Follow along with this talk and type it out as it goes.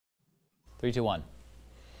3, 2, 1.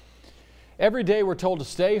 Every day we're told to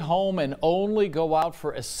stay home and only go out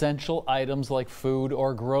for essential items like food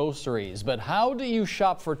or groceries. But how do you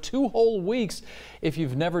shop for 2 whole weeks if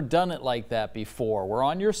you've never done it like that before? We're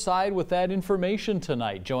on your side with that information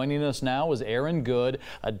tonight. Joining us now is Erin Good,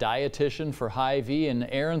 a dietitian for Hy-Vee. And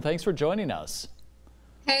Erin, thanks for joining us.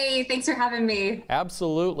 Hey, thanks for having me.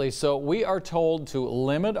 Absolutely. So we are told to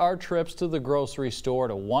limit our trips to the grocery store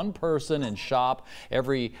to 1 person and shop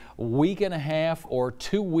every week and a half or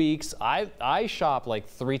 2 weeks. I shop like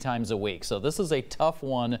 3 times a week, so this is a tough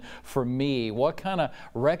one for me. What kind of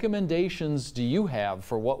recommendations do you have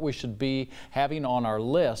for what we should be having on our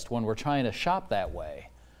list when we're trying to shop that way?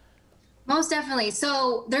 Most definitely.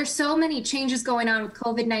 So there's so many changes going on with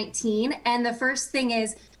COVID-19. And the first thing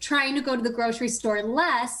is trying to go to the grocery store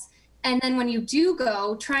less. And then when you do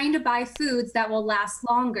go, trying to buy foods that will last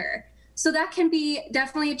longer. So that can be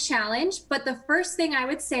definitely a challenge. But the first thing I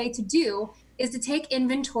would say to do is to take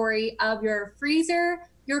inventory of your freezer,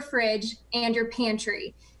 your fridge, and your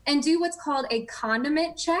pantry, and do what's called a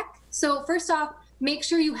condiment check. So first off, make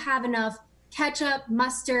sure you have enough ketchup,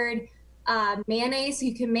 mustard, mayonnaise, so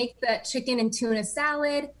you can make the chicken and tuna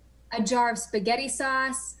salad, a jar of spaghetti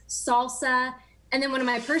sauce, salsa, and then one of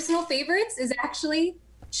my personal favorites is actually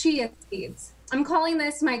chia seeds. I'm calling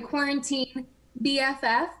this my quarantine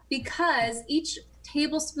BFF because each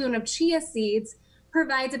tablespoon of chia seeds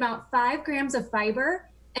provides about 5 grams of fiber,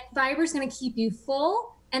 and fiber is going to keep you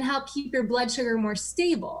full and help keep your blood sugar more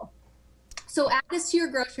stable. So add this to your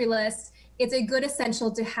grocery list. It's a good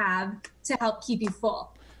essential to have to help keep you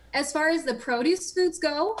full. As far as the produce foods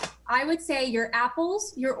go, I would say your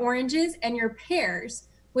apples, your oranges, and your pears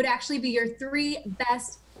would actually be your 3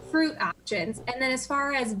 best fruit options. And then as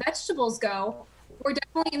far as vegetables go, we're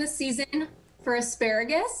definitely in the season for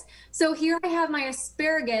asparagus. So here I have my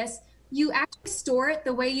asparagus. You actually store it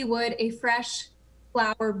the way you would a fresh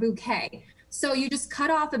flower bouquet. So you just cut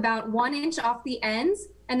off about 1 inch off the ends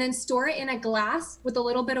and then store it in a glass with a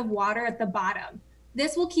little bit of water at the bottom.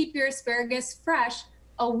 This will keep your asparagus fresh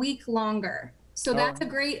a week longer. So that's a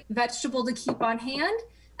great vegetable to keep on hand.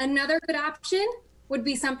 Another good option would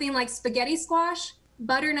be something like spaghetti squash,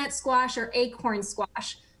 butternut squash, or acorn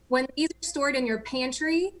squash. When these are stored in your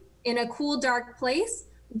pantry in a cool, dark place,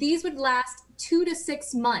 these would last 2 to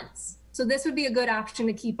 6 months. So this would be a good option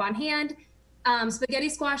to keep on hand. Spaghetti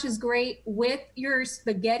squash is great with your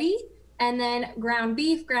spaghetti, and then ground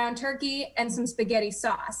beef, ground turkey, and some spaghetti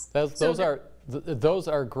sauce. Those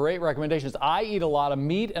are great recommendations. I eat a lot of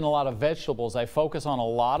meat and a lot of vegetables. I focus on a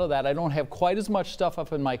lot of that. I don't have quite as much stuff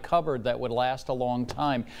up in my cupboard that would last a long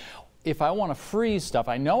time. If I want to freeze stuff,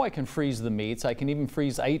 I know I can freeze the meats. I can even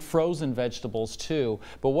freeze, I eat frozen vegetables too.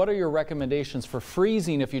 But what are your recommendations for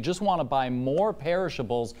freezing if you just want to buy more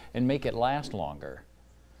perishables and make it last longer?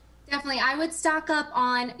 Definitely. I would stock up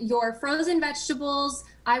on your frozen vegetables.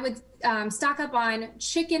 I would stock up on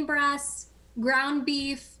chicken breasts, ground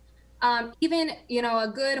beef, even, a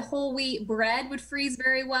good whole wheat bread would freeze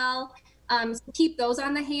very well. So keep those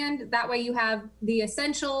on the hand. That way you have the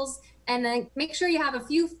essentials, and then make sure you have a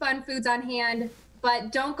few fun foods on hand,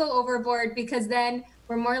 but don't go overboard because then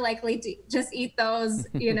we're more likely to just eat those,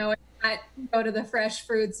 and not go to the fresh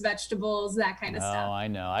fruits, vegetables, that kind of stuff. Oh, I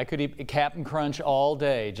know. I could eat Captain Crunch all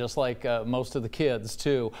day, just like most of the kids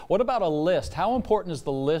too. What about a list? How important is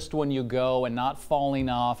the list when you go and not falling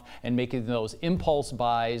off and making those impulse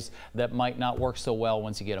buys that might not work so well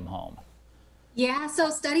once you get them home? Yeah, so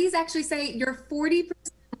studies actually say you're 40%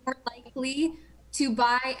 more likely to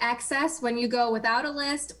buy excess when you go without a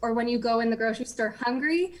list or when you go in the grocery store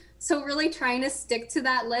hungry. So really trying to stick to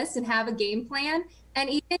that list and have a game plan. And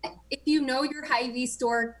even if you know your Hy-Vee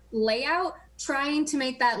store layout, trying to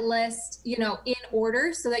make that list, in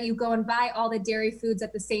order so that you go and buy all the dairy foods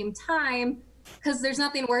at the same time, because there's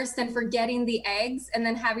nothing worse than forgetting the eggs and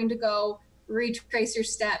then having to go retrace your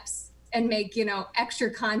steps and make, extra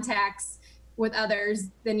contacts with others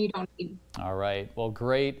than you don't need. All right. Well,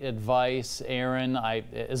 great advice, Erin.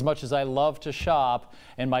 As much as I love to shop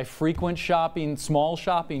and my frequent small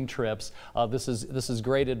shopping trips, this is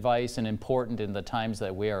great advice and important in the times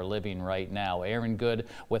that we are living right now. Erin Good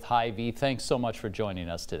with Hy-Vee, thanks so much for joining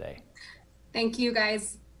us today. Thank you,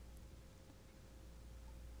 guys.